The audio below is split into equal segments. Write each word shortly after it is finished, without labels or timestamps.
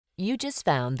You just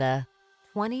found the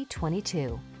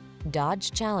 2022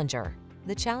 Dodge Challenger.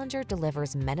 The Challenger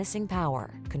delivers menacing power,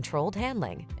 controlled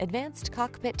handling, advanced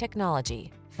cockpit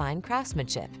technology, fine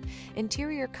craftsmanship,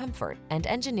 interior comfort, and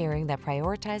engineering that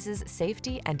prioritizes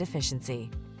safety and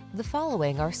efficiency. The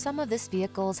following are some of this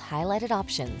vehicle's highlighted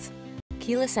options: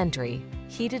 keyless entry,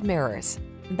 heated mirrors,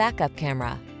 backup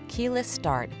camera, keyless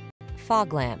start,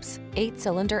 fog lamps,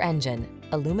 8-cylinder engine,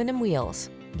 aluminum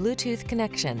wheels, Bluetooth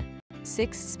connection,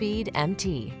 6-speed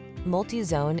MT,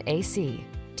 multi-zone AC.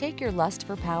 Take your lust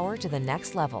for power to the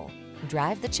next level.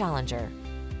 Drive the Challenger.